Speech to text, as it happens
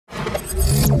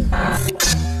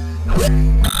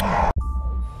Silent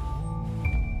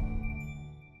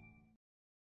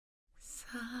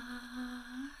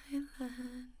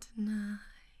night,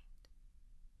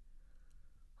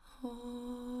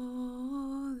 holy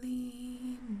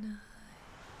night,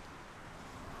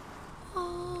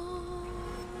 all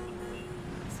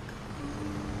is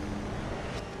calm.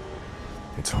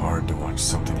 It's hard to watch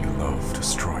something you love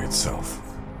destroy itself,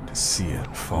 to see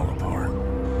it fall apart.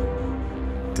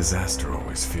 Disaster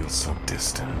always feels so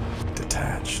distant,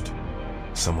 detached.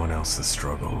 Someone else's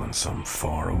struggle in some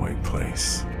faraway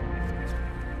place.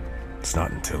 It's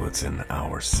not until it's in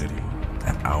our city,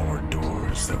 at our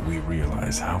doors, that we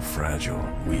realize how fragile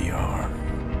we are.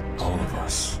 All of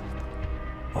us.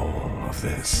 All of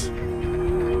this.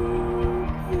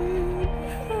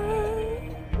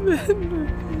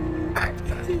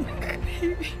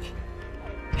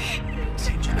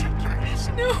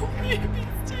 No, baby,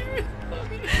 Steven.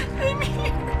 Mommy, I'm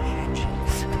here.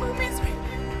 Mommy's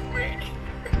right here.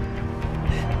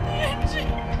 Angie,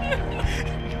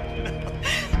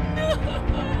 no.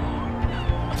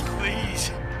 Please.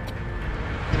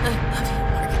 I love you,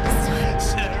 Marcus.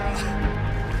 Sarah.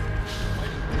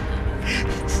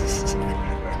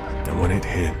 And when it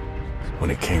hit, when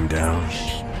it came down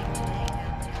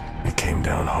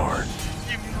hard.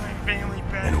 Give me my family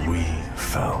back. And we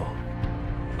fell.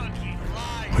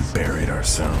 We buried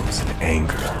ourselves in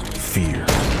anger, fear,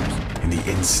 in the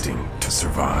instinct to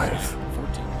survive.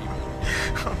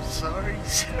 I'm sorry,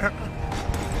 Sarah.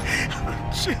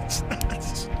 I'm just not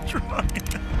strong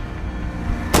enough.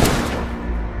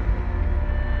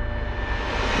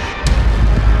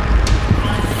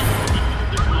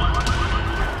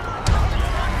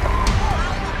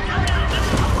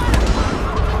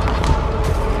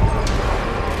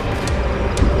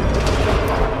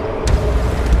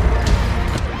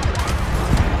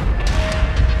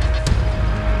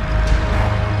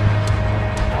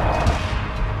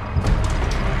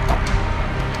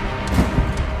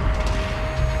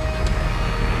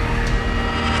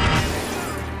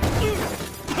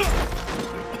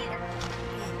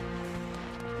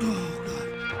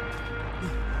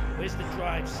 Where's the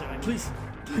drive sign? Please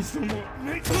no more.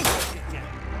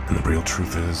 And the real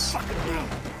truth is,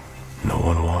 no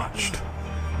one watched.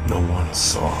 No one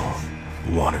saw,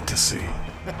 wanted to see.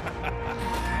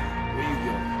 Where you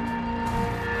going?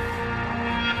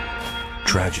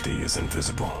 Tragedy is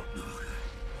invisible.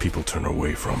 People turn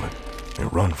away from it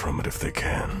and run from it if they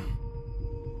can.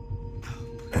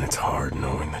 And it's hard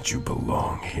knowing that you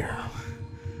belong here,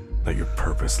 that your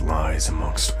purpose lies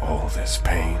amongst all this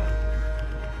pain.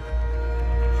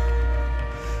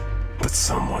 But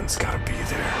someone's gotta be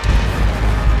there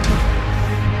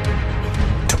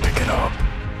to pick it up,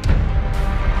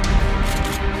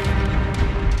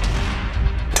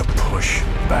 to push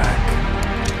back.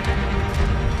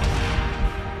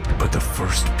 Put the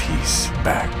first piece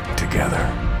back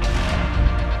together.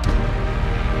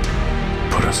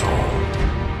 Put us all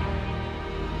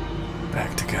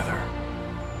back together.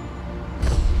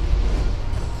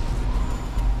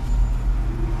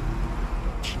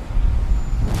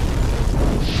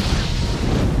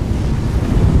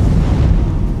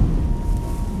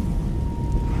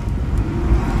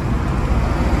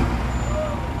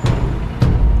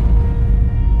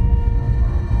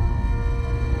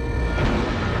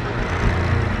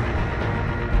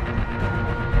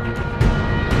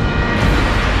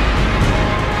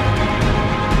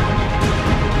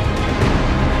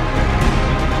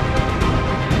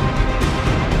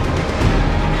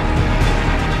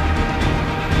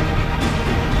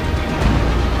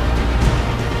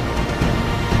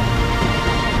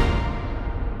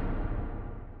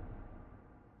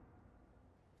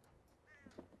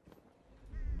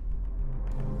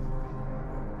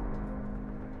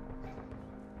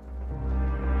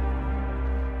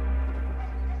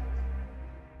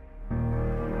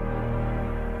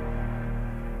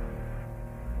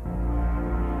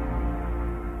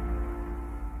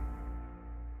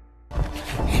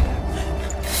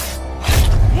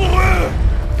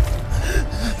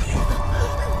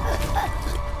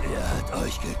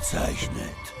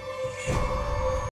 Gezeichnet.